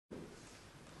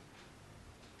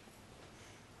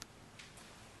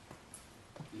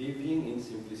living in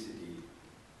simplicity.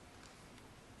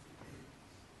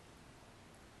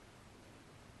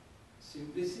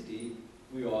 Simplicity,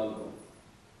 we all know.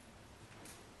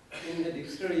 In the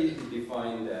dictionary, it is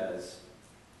defined as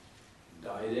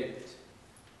direct,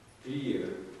 clear,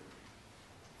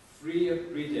 free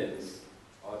of pretense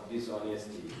or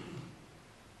dishonesty,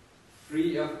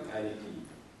 free of vanity,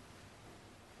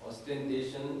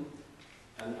 ostentation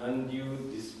and undue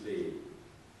display,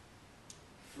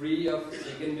 free of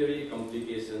secondary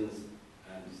complications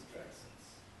and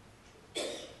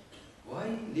distractions.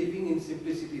 Why living in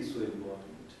simplicity is so important?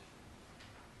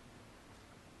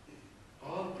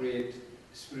 All great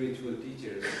spiritual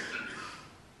teachers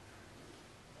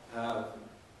have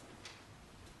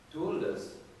told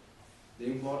us the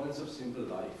importance of simple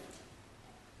life.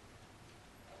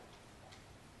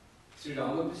 Sri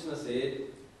Ramakrishna said,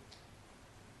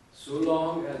 so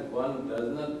long as one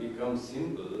does not become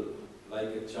simple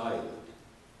like a child,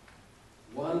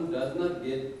 one does not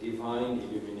get divine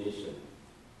illumination.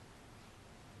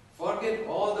 Forget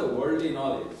all the worldly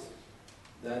knowledge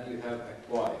that you have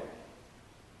acquired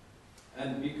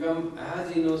and become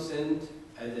as innocent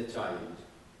as a child,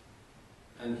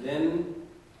 and then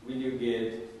will you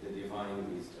get the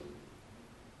divine wisdom.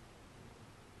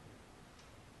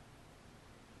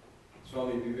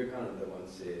 Swami Vivekananda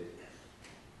once said,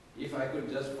 if I could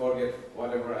just forget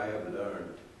whatever I have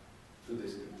learned through the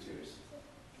scriptures.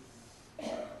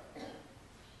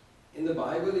 In the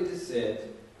Bible it is said,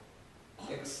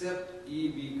 except ye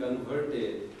be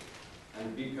converted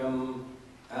and become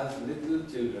as little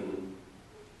children,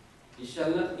 ye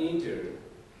shall not enter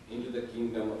into the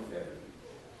kingdom of heaven.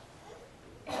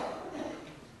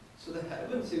 So the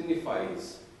heaven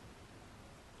signifies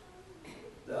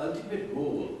the ultimate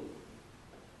goal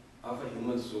of a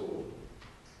human soul,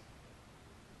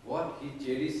 what he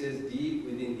cherishes deep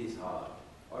within his heart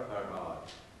or her heart.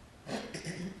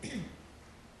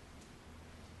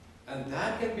 And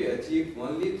that can be achieved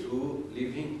only through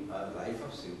living a life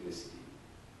of simplicity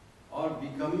or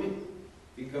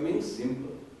becoming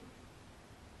simple,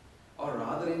 or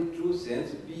rather in true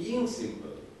sense being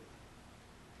simple.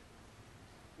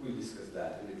 We'll discuss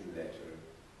that a little later.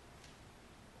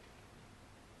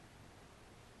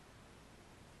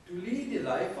 To lead a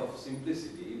life of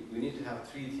simplicity, we need to have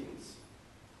three things.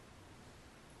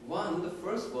 One, the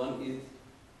first one is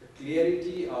the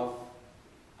clarity of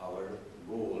our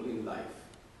goal in life.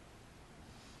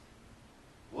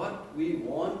 What we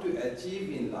want to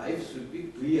achieve in life should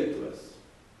be clear to us.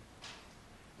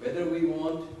 Whether we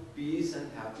want peace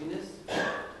and happiness,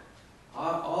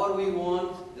 or we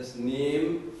want this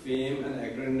name, fame, and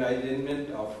aggrandizement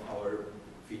of our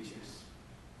features.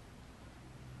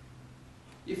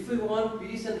 If we want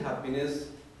peace and happiness,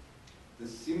 the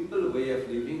simple way of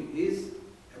living is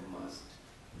a must.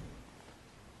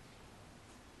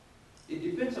 It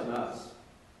depends on us.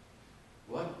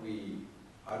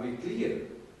 Are we clear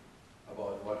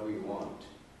about what we want?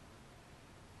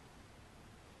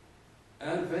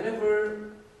 And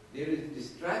whenever there is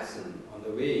distraction on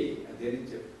the way and there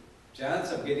is a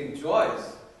chance of getting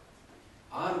choice,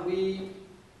 are we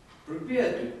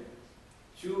prepared to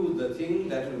choose the thing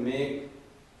that will make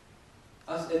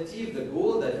us achieve the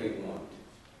goal that we want?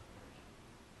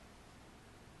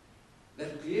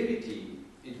 That clarity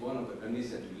is one of the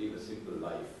conditions to live a simple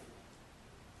life.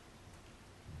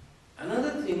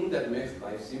 Another thing that makes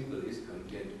life simple is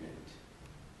contentment.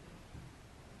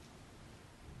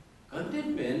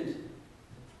 Contentment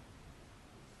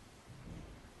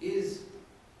is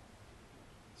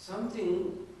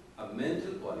something, a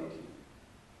mental quality.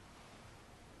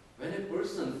 When a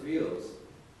person feels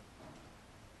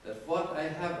that what I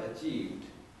have achieved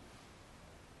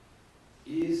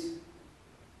is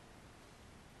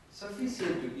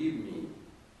sufficient to give me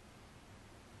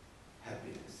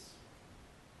happiness.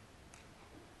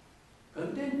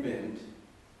 Contentment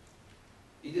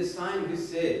is a sign which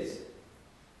says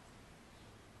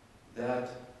that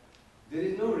there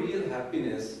is no real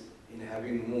happiness in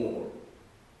having more.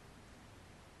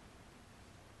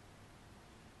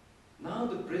 Now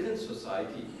the present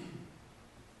society,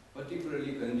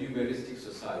 particularly consumeristic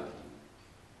society,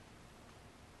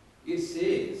 it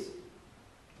says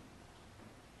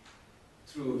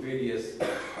through various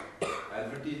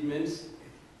advertisements,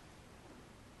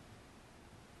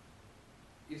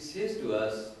 it says to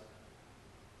us,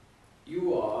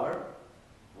 you are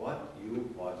what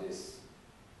you possess.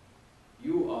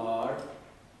 You are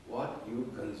what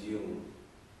you consume.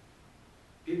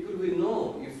 People will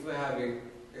know if you have an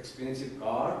expensive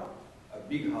car, a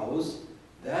big house,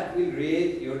 that will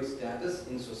raise your status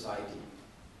in society.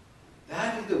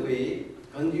 That is the way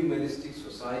consumeristic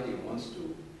society wants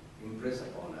to impress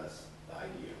upon us the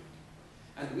idea.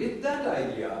 And with that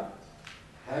idea,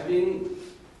 having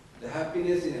the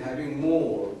happiness in having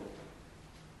more,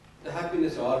 the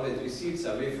happiness always recedes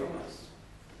away from us.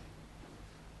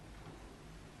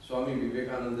 Swami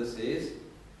Vivekananda says,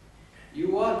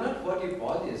 you are not what you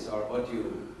possess or what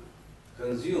you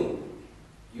consume,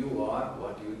 you are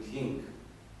what you think.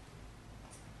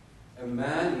 A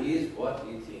man is what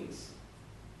he thinks.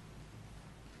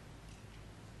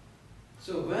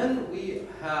 So when we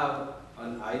have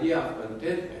an idea of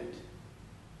contentment,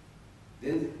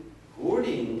 then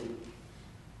hoarding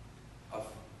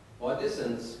of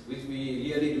possessions which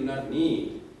we really do not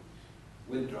need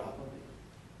will drop away.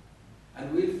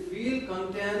 And we'll feel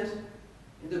content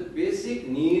in the basic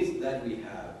needs that we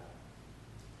have.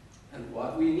 And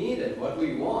what we need and what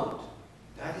we want,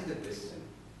 that is the question.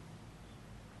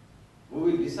 Who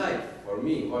will decide for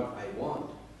me what I want?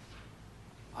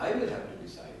 I will have to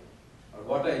decide. Or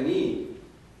what I need,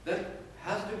 that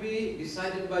has to be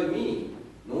decided by me.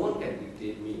 No one can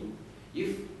dictate me.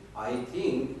 If I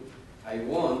think I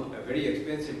want a very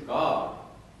expensive car,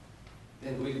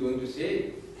 then who is going to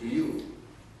say to you?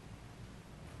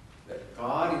 That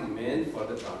car is meant for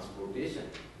the transportation.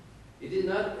 It is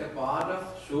not a part of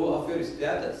show of your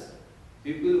status.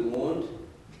 People won't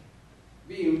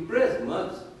be impressed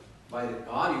much by the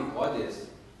car you possess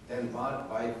than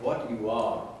by what you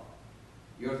are.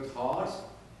 Your thoughts,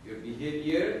 your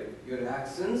behavior, your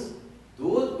actions,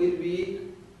 those will be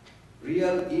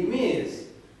real image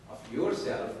of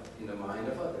yourself in the mind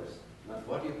of others, not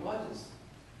what you possess.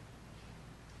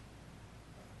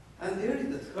 And there is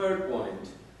the third point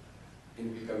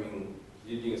in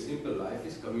leading a simple life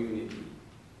is community.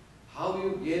 How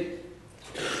you get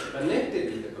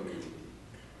connected with the community.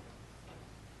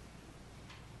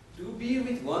 To be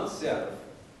with oneself,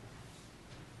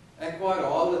 acquire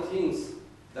all the things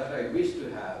that I wish to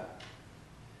have,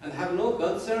 and have no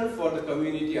concern for the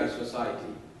community or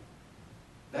society,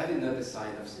 that is not a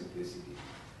sign of simplicity.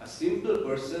 A simple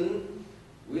person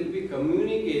will be in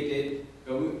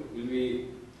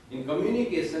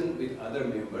communication with other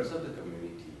members of the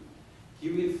community. He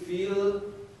will feel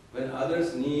when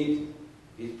others need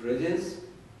his presence,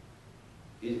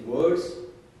 his words,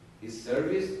 his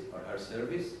service or her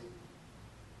service,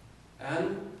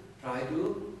 and try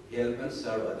to help and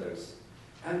serve others.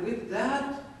 And with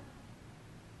that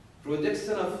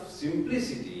projection of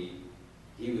simplicity,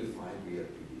 he will find real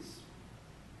peace.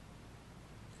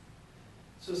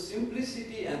 So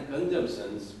simplicity and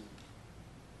consumptions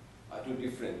are two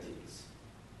different things.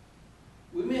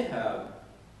 We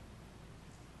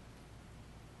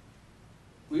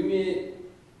may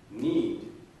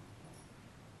need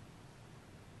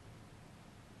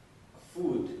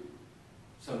food,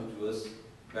 sumptuous,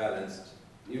 balanced,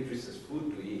 nutritious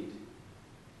food to eat.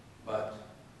 But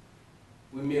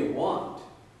we may want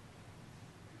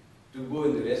to go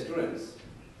in the restaurants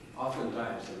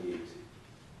oftentimes and eat.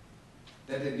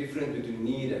 That is the difference between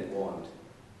need and want.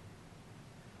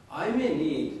 I may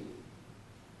need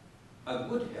a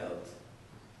good health,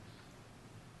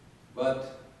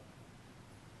 but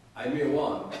I may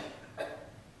want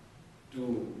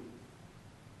to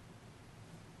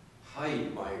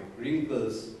hide my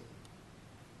wrinkles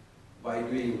by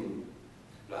doing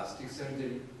plastic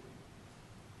surgery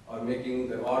or making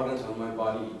the organs on my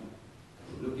body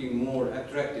looking more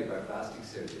attractive by plastic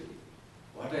surgery.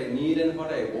 What I need and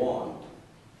what I want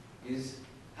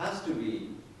has to be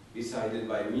decided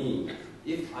by me.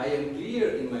 If I am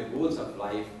clear in my goals of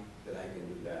life, then I can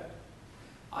do that.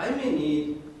 I may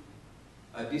need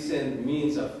a decent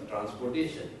means of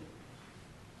transportation,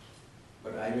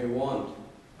 but I may want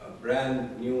a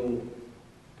brand new,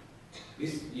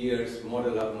 this year's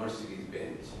model of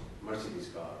Mercedes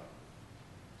car.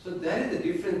 So that is the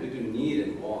difference between need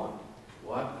and want.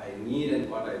 What I need and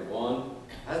what I want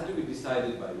has to be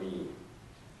decided by me.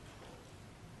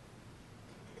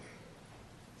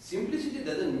 Simplicity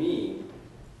doesn't mean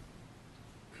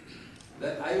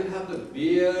that I will have the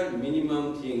bare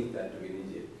minimum things that we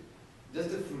need.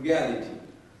 Just the frugality.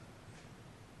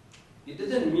 It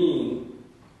doesn't mean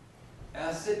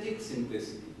ascetic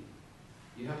simplicity.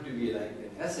 You have to be like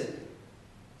an ascetic.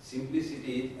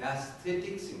 Simplicity is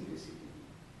aesthetic simplicity.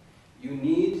 You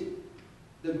need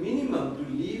the minimum to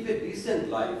live a decent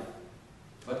life,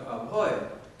 but avoid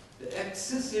the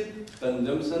excessive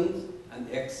consumptions and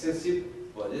excessive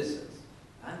possessions.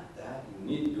 And that you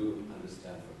need to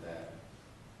understand for that.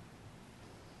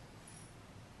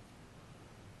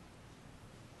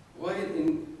 While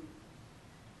in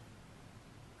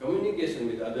communication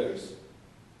with others,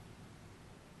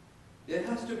 there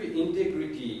has to be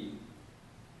integrity,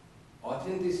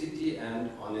 authenticity, and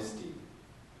honesty.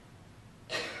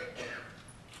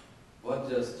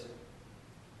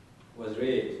 was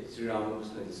read Sri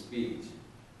Ramakrishna's speech,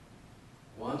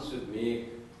 one should make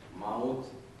mouth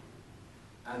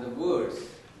and the words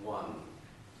one.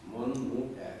 Mon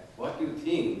mukh hai. What you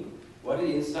think, what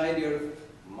is inside your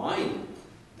mind,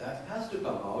 that has to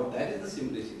come out. That is the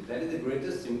simplicity. That is the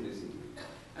greatest simplicity.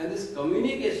 And this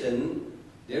communication,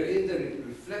 there is the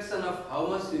reflection of how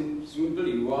much simple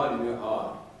you are in your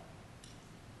heart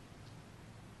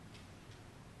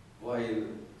while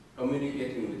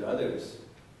communicating with others.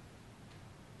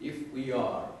 If we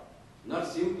are not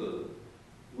simple,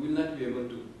 we will not be able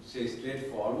to say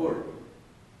straightforward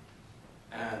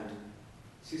and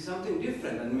see something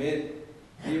different and may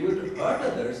be able to hurt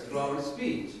others through our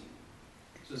speech.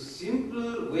 So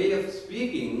simple way of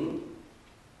speaking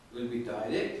will be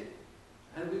direct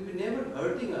and will be never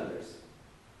hurting others.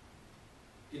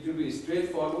 It will be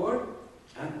straightforward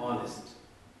and honest.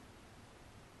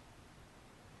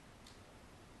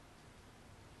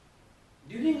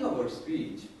 During our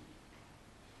speech,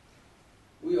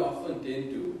 we often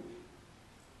tend to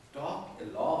talk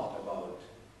a lot about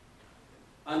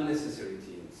unnecessary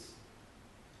things,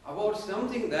 about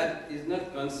something that is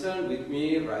not concerned with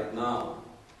me right now.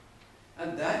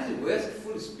 And that is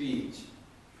wasteful speech.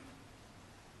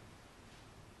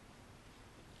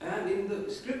 And in the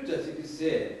scriptures it is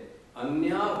said,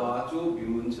 Anya vacho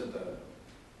vimunchata.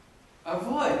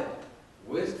 Avoid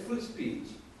wasteful speech.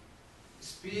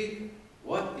 Speak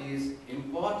what is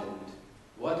important,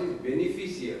 what is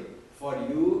beneficial for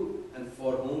you and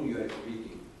for whom you are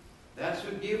speaking. That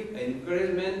should give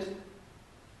encouragement,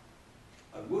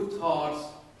 a good thoughts,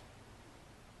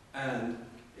 and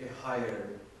a higher,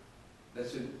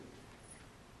 that should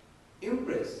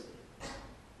impress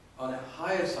on a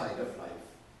higher side of life.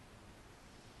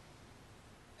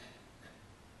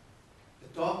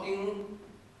 The talking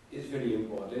is very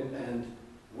important and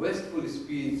wasteful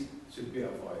speech should be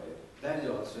avoided. That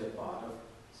is also a part of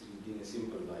leading a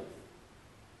simple life.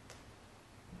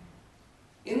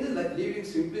 In the living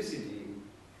simplicity,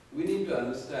 we need to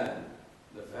understand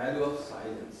the value of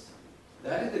silence.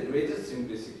 That is the greatest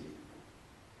simplicity.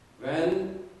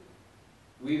 When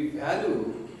we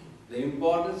value the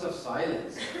importance of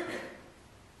silence,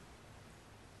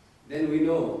 then we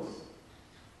know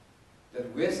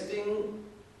that wasting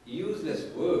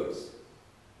useless words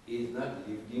is not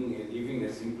living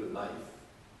a simple life.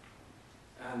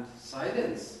 And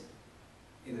silence,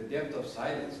 in the depth of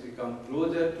silence, we come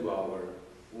closer to our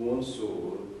own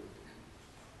soul,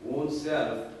 own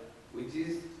self, which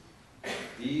is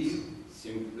the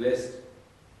simplest.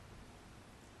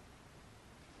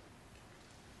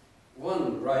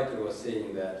 One writer was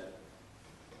saying that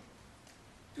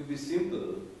to be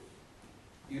simple,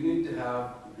 you need to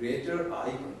have greater eye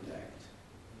contact.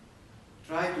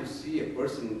 Try to see a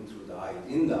person through the eyes,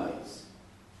 in the eyes.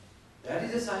 That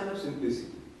is a sign of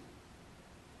simplicity.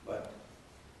 But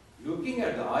looking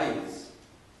at the eyes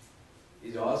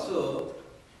is also,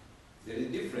 there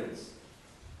is difference.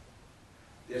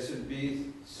 There should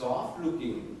be soft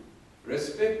looking,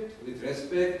 respect with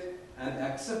respect and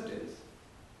acceptance.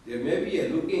 There may be a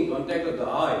looking contact of the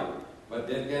eye, but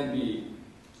there can be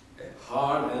a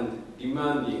hard and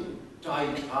demanding,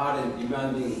 tight, hard and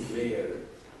demanding glare.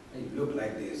 You look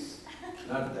like this.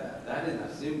 Not that. That is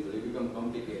not simple. You become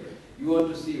complicated. You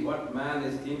want to see what man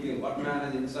is thinking, what man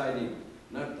is inside him.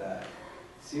 Not that.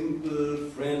 Simple,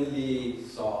 friendly,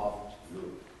 soft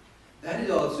look. That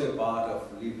is also a part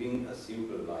of living a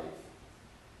simple life.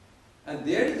 And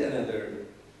there is another,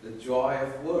 the joy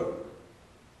of work.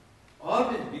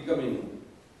 Always becoming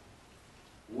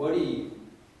worried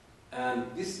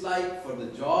and dislike for the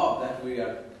job that we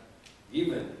are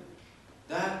given.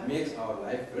 That makes our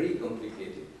life very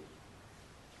complicated.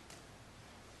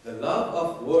 The love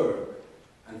of work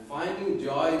and finding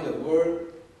joy in the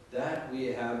work that we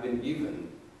have been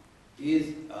given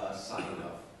is a sign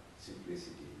of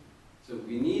simplicity. So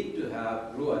we need to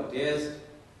grow a taste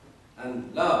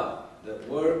and love the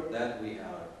work that we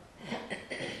are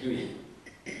doing.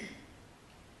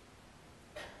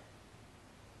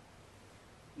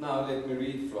 Now let me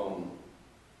read from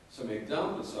some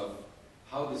examples of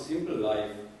how the simple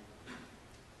life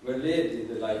were led in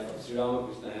the life of Sri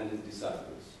Ramakrishna and his disciples.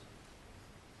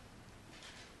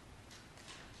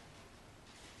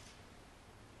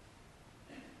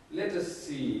 Let us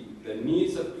see the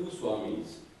needs of two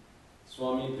Swamis,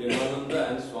 Swami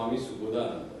Kripamayananda and Swami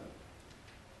Subodhananda.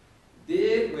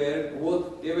 They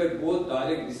were both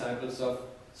direct disciples of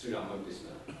Sri Ramakrishna.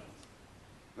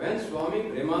 When Swami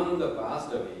Kripamayananda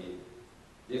passed away,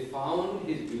 they found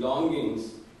his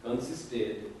belongings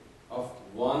consisted of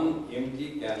one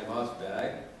empty canvas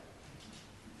bag,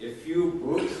 a few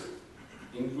books,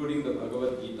 including the Bhagavad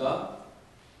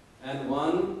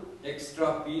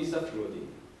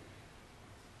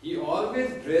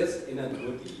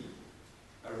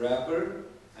a wrapper,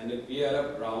 and a pair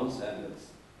of brown sandals.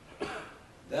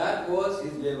 That was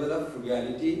his level of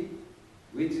frugality,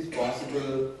 which is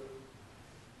possible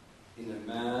in a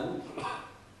man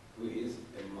who is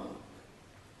a monk.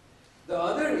 The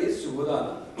other is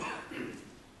Subodhananda.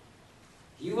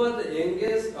 He was the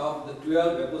youngest of the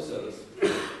 12 apostles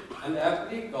and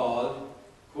aptly called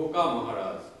Khoka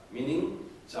Maharaj, meaning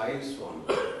child Swami.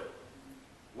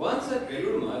 Once at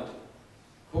Belur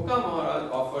Khoka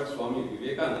Maharaj offered Swami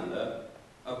Vivekananda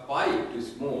a pipe to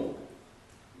smoke,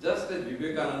 just as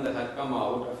Vivekananda had come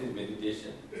out of his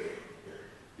meditation.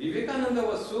 Vivekananda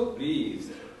was so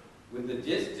pleased with the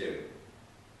gesture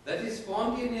that he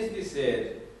spontaneously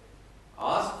said,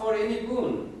 "Ask for any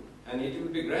boon and it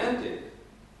will be granted."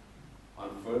 On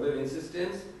further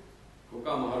insistence,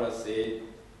 Khoka Maharaj said,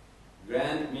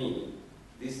 "Grant me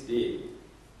this day.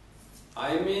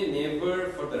 I may never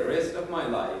for the rest of my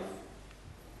life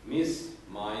miss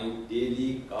my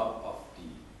daily cup of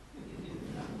tea."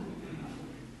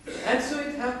 And so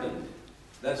it happened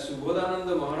that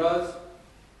Subodhananda Maharaj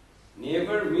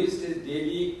never missed his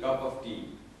daily cup of tea,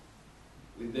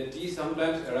 with the tea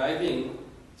sometimes arriving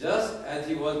just as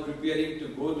he was preparing to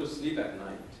go to sleep at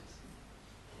night.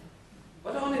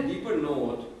 But on a deeper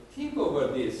note, think over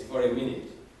this for a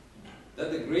minute,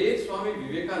 that the great Swami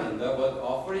Vivekananda was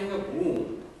offering a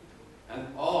boon, and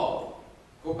all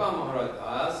Khoka Maharaj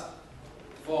asked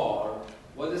for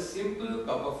was a simple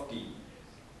cup of tea.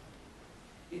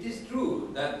 It is true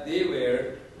that they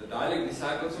were the direct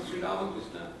disciples of Sri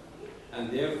Ramakrishna,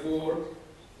 and therefore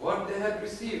what they had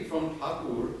received from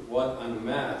Thakur was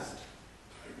unmatched.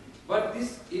 But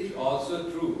this is also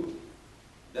true,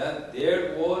 that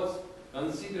there was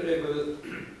considerable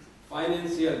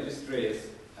financial distress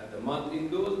at the month in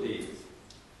those days,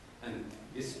 and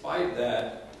despite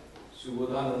that,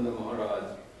 Subodhananda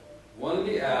Maharaj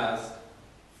only asked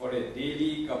for a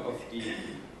daily cup of tea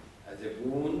as a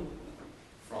boon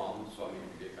from Swami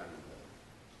Vivekananda.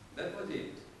 That was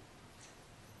it.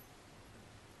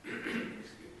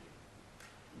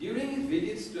 During his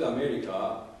visits to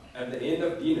America, at the end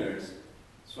of dinners,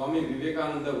 Swami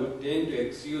Vivekananda would tend to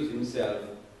excuse himself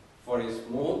for a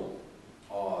smoke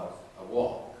or a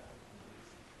walk.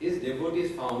 His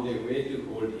devotees found a way to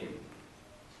hold him.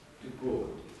 To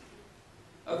quote,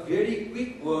 "A very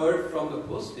quick word from the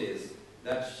hostess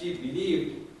that she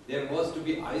believed there was to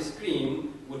be ice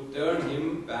cream would turn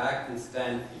him back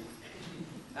instantly,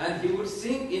 and he would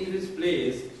sink into his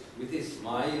place with a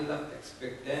smile of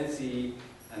expectancy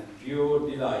and pure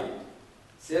delight,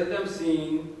 seldom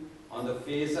seen on the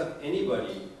face of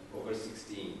anybody over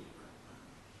 16.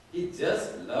 He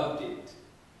just loved it,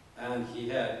 and he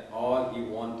had all he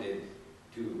wanted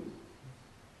too.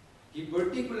 He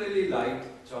particularly liked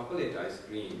chocolate ice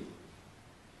cream.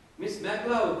 Miss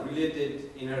MacLeod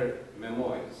related in her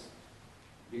memoirs,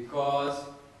 "Because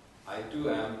I too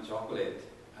am chocolate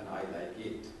and I like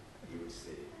it," he would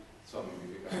say. Swami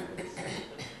Vivekananda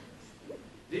said.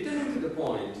 Returning to the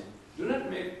point, do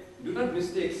not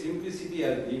mistake simplicity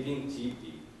as living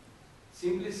cheaply.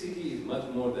 Simplicity is much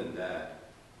more than that.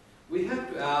 We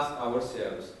have to ask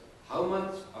ourselves how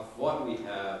much of what we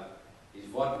have is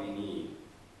what we need.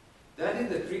 That is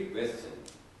the trick question,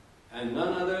 and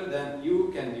none other than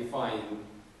you can define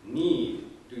need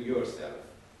to yourself.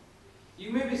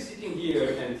 You may be sitting here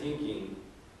and thinking,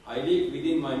 "I live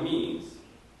within my means.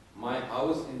 My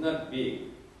house is not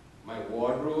big. My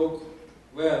wardrobe,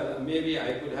 well, maybe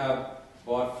I could have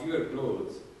bought fewer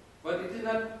clothes, but it is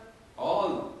not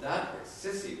all that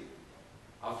excessive,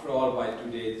 after all, by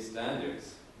today's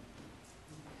standards."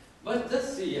 But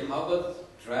just see how much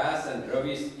trash and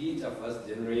rubbish each of us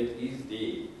generate each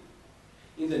day.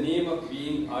 In the name of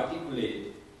being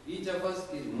articulate, each of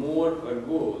us is more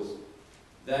verbose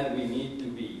than we need to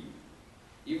be.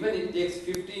 Even it takes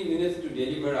 15 minutes to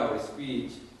deliver our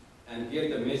speech and get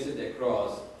the message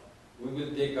across, we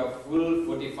will take a full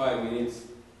 45 minutes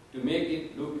to make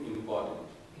it look important.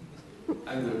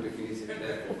 I'm going to finish it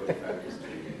there for 45 minutes.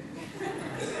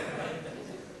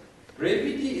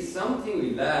 Brevity is something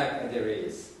we lack at a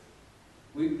race.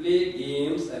 We play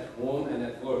games at home and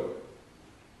at work.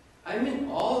 I mean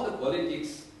all the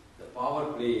politics, the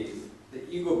power plays, the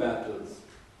ego battles,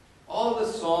 all the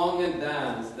song and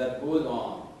dance that goes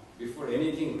on before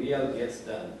anything real gets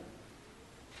done.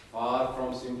 Far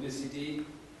from simplicity,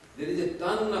 there is a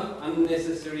ton of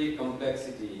unnecessary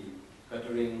complexity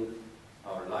cluttering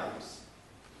our lives.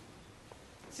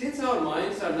 Since our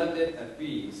minds are not yet at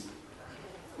peace,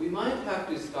 we might have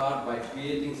to start by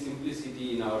creating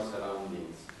simplicity in our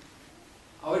surroundings.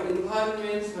 Our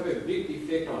environments have a big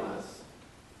effect on us.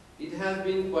 It has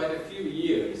been quite a few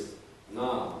years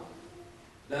now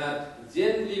that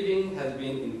Zen living has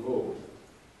been invoked.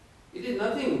 It is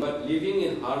nothing but living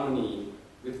in harmony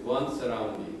with one's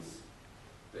surroundings.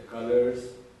 The colors,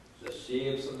 the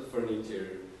shapes of the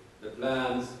furniture, the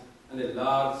plants, and a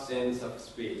large sense of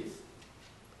space.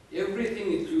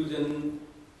 Everything is chosen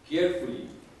carefully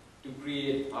to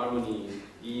create harmony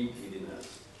deep within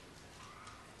us.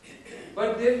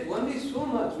 But there is only so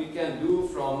much we can do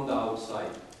from the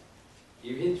outside.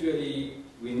 Eventually,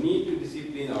 we need to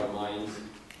discipline our minds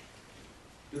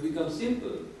to become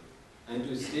simple and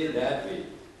to stay that way.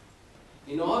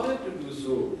 In order to do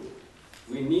so,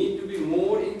 we need to be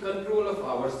more in control of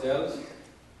ourselves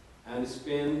and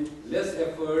spend less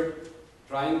effort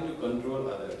trying to control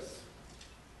others.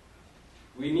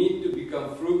 We need to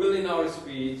become frugal in our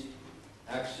speech,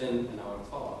 action, and our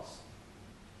thoughts.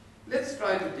 Let's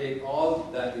try to take all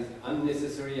that is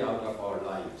unnecessary out of our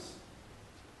lives.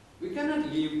 We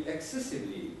cannot live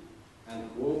excessively and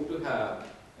hope to have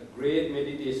a great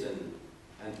meditation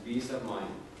and peace of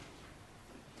mind.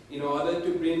 In order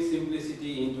to bring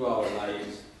simplicity into our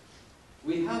lives,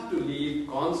 we have to live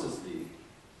consciously.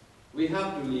 We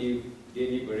have to live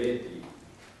deliberately.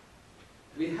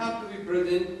 We have to be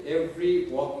present every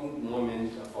walking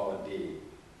moment of our day.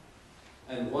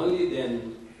 And only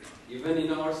then, even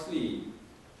in our sleep,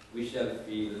 we shall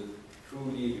feel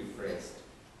truly refreshed.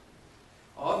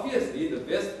 Obviously, the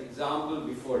best example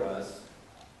before us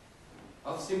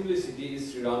of simplicity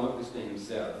is Sri Ramakrishna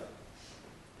himself.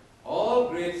 All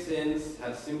great saints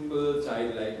have simple,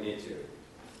 childlike nature.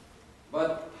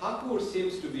 But Thakur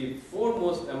seems to be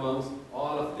foremost amongst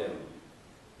all of them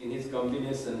in his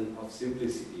combination of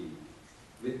simplicity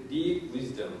with deep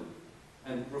wisdom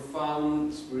and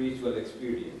profound spiritual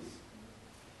experience.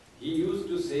 He used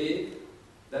to say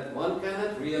that one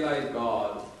cannot realize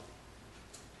God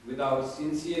without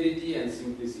sincerity and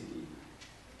simplicity.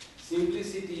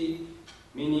 Simplicity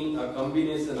meaning a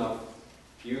combination of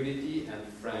purity and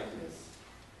frankness.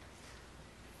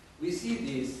 We see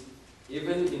this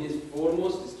even in his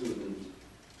foremost student,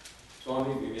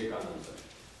 Swami Vivekananda.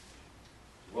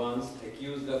 Once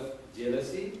accused of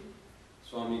jealousy,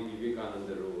 Swami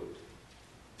Vivekananda wrote,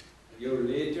 "Your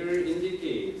letter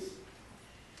indicates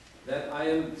that I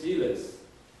am jealous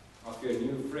of your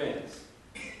new friends.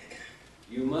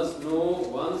 You must know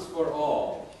once for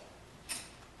all,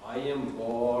 I am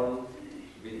born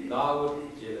without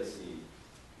jealousy,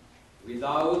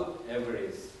 without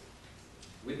avarice,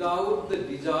 without the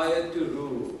desire to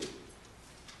rule,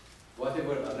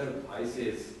 whatever other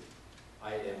vices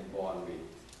I am born with."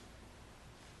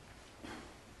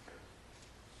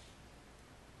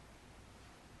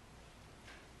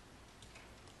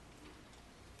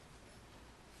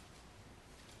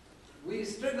 We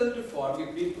struggle to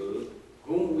forgive people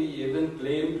whom we even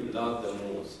claim to love the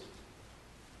most,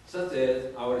 such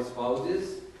as our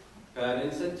spouses,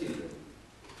 parents, and children.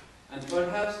 And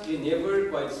perhaps we never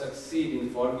quite succeed in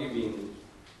forgiving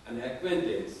an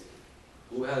acquaintance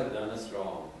who has done us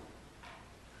wrong.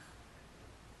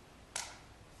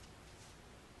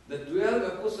 The 12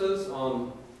 apostles,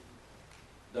 on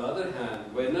the other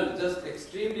hand, were not just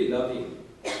extremely loving,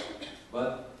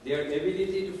 but their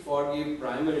ability to forgive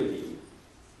primarily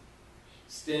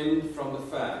stemmed from the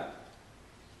fact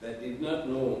that they did not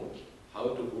know how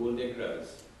to hold a grudge.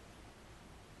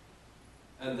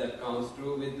 And that counts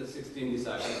true with the 16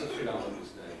 disciples of Sri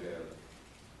Ramakrishna as well.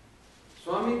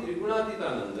 Swami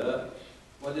Kripamayananda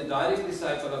was a direct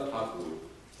disciple of Thakur,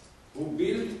 who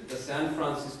built the San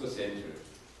Francisco Center.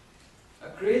 A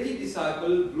crazy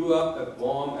disciple blew up a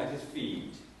bomb at his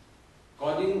feet,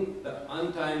 causing the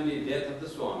untimely death of the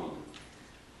Swami.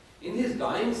 In his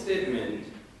dying statement,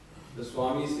 the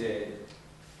Swami said,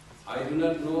 "I do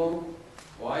not know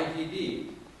why he did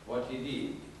what he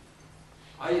did.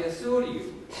 I assure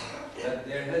you that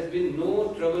there has been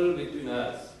no trouble between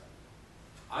us.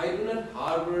 I do not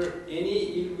harbor any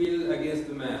ill will against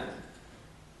the man.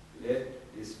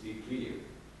 Let this be clear."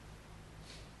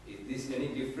 Is this any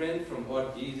different from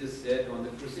what Jesus said on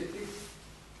the crucifix?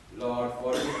 "Lord,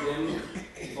 forgive them,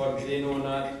 for they know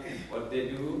not what they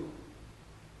do."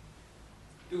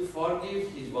 To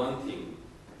forgive is one thing,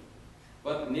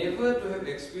 but never to have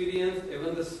experienced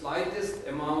even the slightest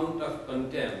amount of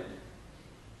contempt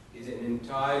is an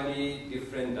entirely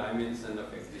different dimension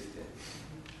of existence.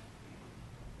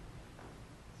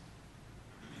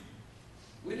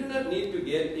 We do not need to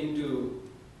get into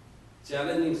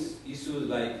challenging issues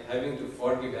like having to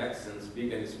forgive actions,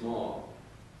 big and small.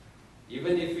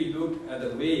 Even if we look at the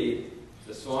way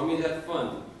the Swamis had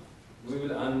fun, we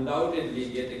will undoubtedly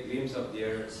get a glimpse of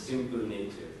their simple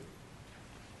nature.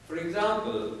 For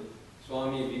example,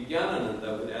 Swami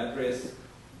Vivekananda would address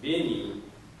Beni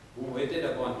who waited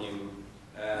upon him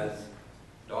as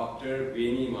Dr.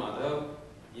 Beni Madhav,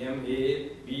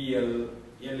 M.A.B.L.L.L.T.,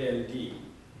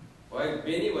 while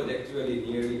Beni was actually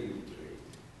nearly illiterate.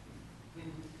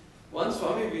 Once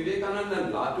Swami Vivekananda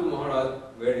and Latu Maharaj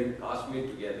were in Kashmir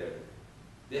together.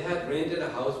 They had rented a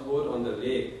houseboat on the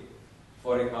lake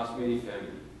for a Kashmiri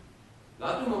family.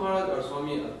 Latu Maharaj or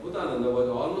Swami Adbhutananda was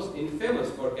almost infamous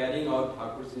for carrying out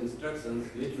Thakur's instructions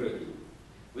literally,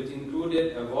 which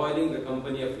included avoiding the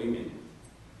company of women.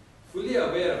 Fully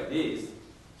aware of this,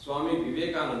 Swami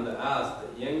Vivekananda asked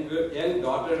the young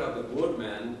daughter of the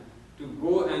boatman to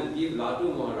go and give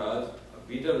Latu Maharaj a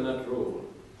betel nut roll,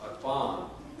 or pan,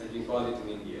 as we call it in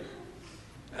India.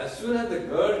 As soon as the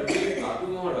girl reached Latu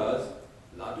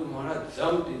Maharaj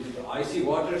jumped into the icy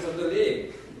waters of the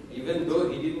lake, even though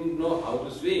he didn't know how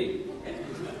to swim.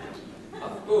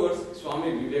 Of course,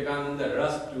 Swami Vivekananda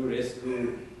rushed to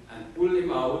rescue and pulled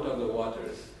him out of the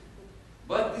waters.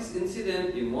 But this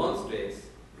incident demonstrates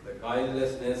the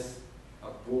guilelessness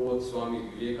of both Swami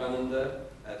Vivekananda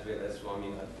as well as Swami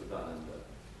Adbhutananda.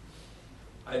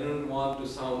 I don't want to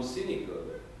sound cynical,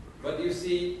 but you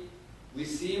see, we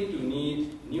seem to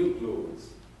need new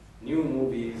clothes, new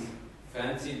movies,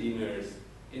 fancy dinners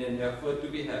in an effort to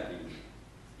be happy,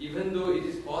 even though it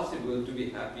is possible to be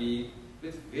happy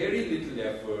with very little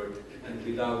effort and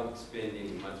without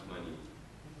spending much money.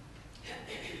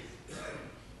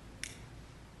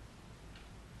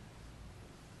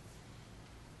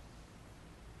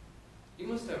 You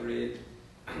must have read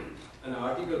an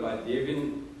article by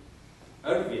David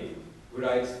Irving, who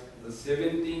writes The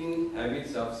 17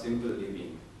 Habits of Simple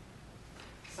Living.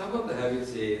 Some of the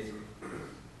habits says,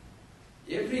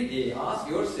 every day ask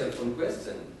yourself one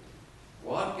question: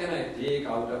 what can I take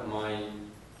out of my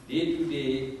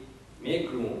day-to-day,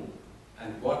 make room,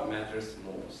 and what matters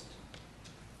most?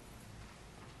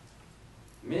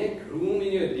 Make room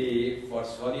in your day for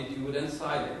solitude and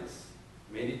silence,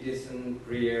 meditation,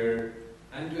 prayer,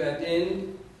 and to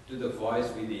attend to the voice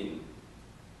within.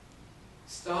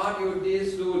 Start your day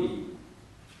slowly.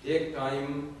 Take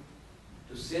time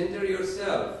to center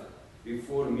yourself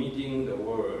before meeting the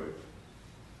world.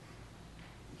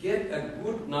 Get a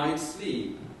good night's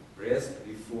sleep. Rest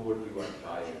before you are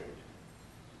tired.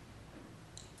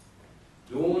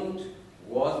 Don't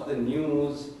watch the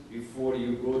news before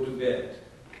you go to bed.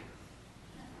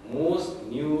 Most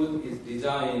news is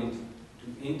designed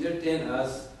to entertain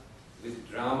us with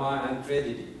drama and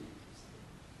tragedy.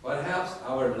 Perhaps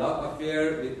our love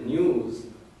affair with news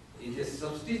is a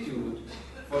substitute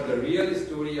for the real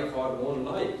story of our own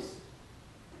lives.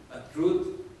 A truth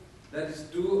that is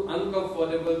too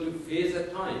uncomfortable to face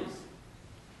at times.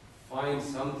 Find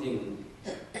something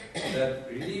that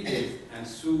relieves and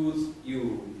soothes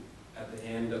you at the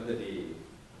end of the day.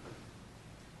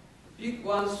 Pick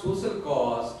one social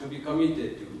cause to be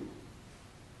committed to.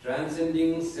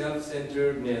 Transcending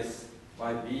self-centeredness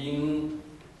by being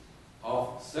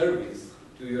of service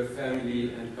to your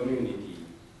family and community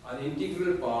are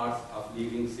integral parts of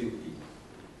living simply.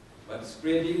 But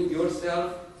spreading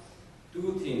yourself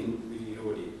too thin will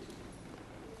erode it.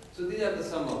 So these are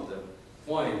some of the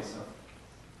points of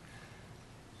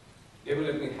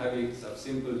developing habits of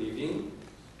simple living,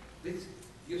 which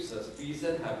gives us peace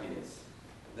and happiness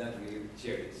that we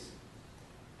cherish.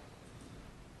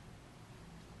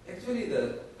 Actually,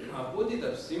 the opposite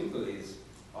of simple is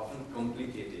often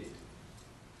complicated.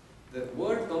 The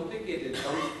word complicated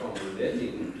comes from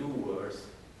Latin two words,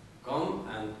 cum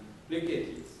and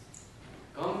plicatis.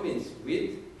 Cum means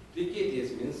with,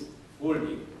 plicatis means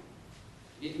folding.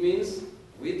 It means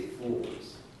with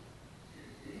folds.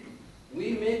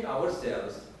 We make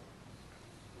ourselves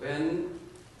when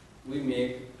we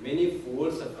make many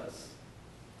folds of us.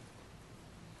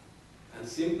 And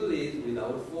simple is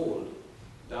without fold,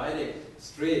 direct,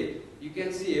 straight. You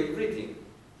can see everything.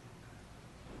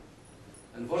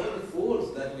 And what are the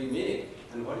folds that we make?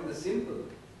 And what is the simple?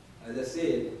 As I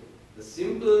said, the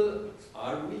simple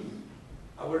are we.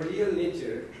 Our real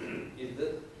nature is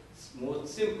the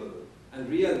most simple. And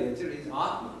real nature is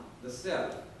Atma, the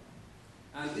self.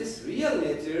 And this real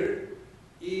nature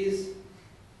is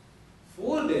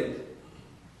folded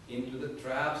into the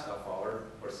traps of our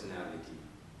personality.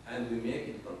 And we make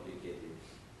it complicated.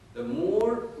 The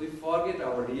more we forget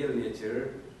our real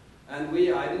nature and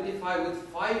we identify with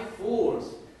 5 folds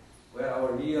where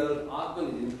our real Atman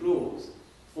is enclosed,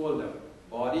 fold up: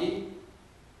 body,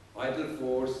 vital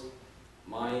force,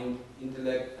 mind,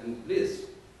 intellect, and bliss.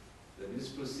 The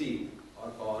blissful seed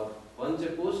are called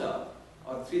Panchakosha,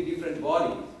 or 3 different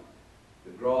bodies: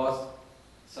 the gross,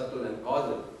 subtle, and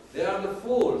causal. They are the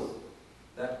folds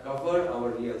that cover our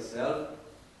real self,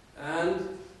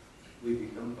 and we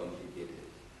become complicated.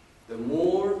 The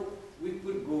more we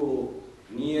could go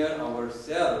near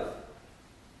ourselves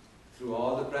through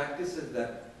all the practices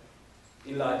that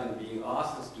enlightened being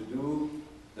asks us to do,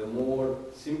 the more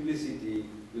simplicity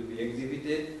will be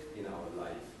exhibited in our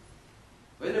life.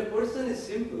 When a person is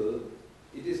simple,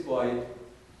 it is quite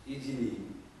easily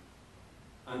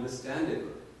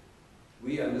understandable.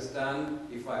 We understand,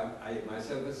 if I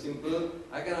myself is simple,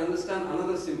 I can understand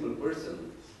another simple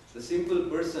person. The simple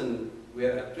person, we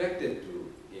are attracted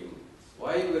to him.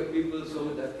 Why were people so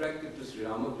much attracted to Sri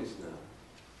Ramakrishna?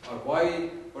 Or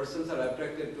why persons are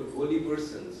attracted to holy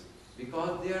persons?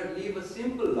 Because they live a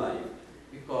simple life,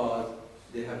 because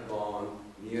they have gone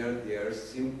near their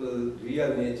simple,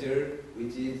 real nature,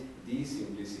 which is the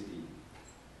simplicity.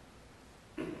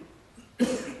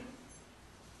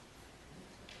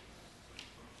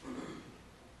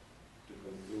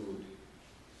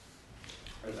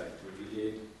 I'd like to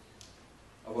relate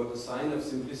about the sign of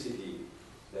simplicity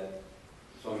that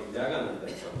Swami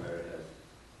somewhere has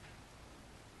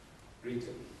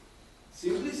written.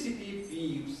 Simplicity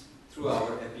peeps through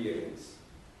our appearance,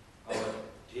 our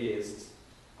tastes,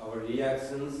 our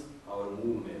reactions, our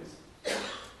movements.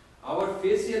 Our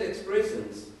facial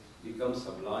expressions become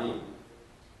sublime.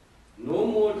 No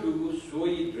more do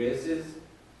showy dresses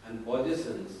and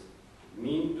possessions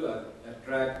mean to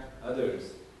attract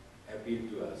others appeal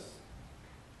to us.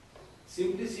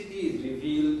 Simplicity is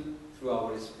revealed through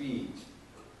our speech,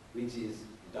 which is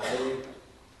direct,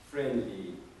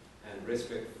 friendly, and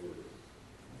respectful.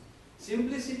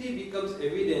 Simplicity becomes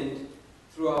evident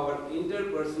through our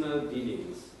interpersonal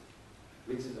dealings,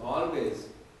 which is always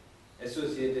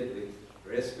associated with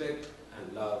respect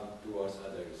and love towards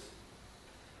others.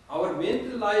 Our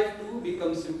mental life too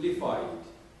becomes simplified.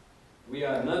 We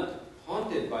are not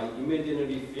haunted by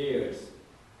imaginary fears,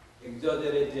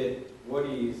 exaggerated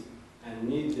worries, and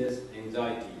needless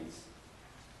anxieties.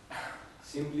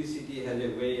 Simplicity has a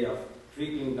way of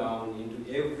trickling down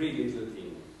into every little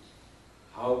thing.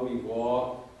 How we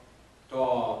walk,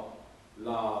 talk,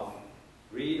 laugh,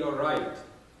 read or write.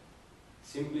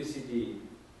 Simplicity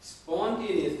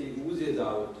spontaneously oozes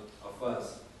out of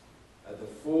us as the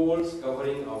folds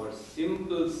covering our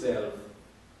simple self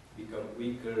become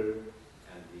weaker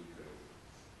and weaker.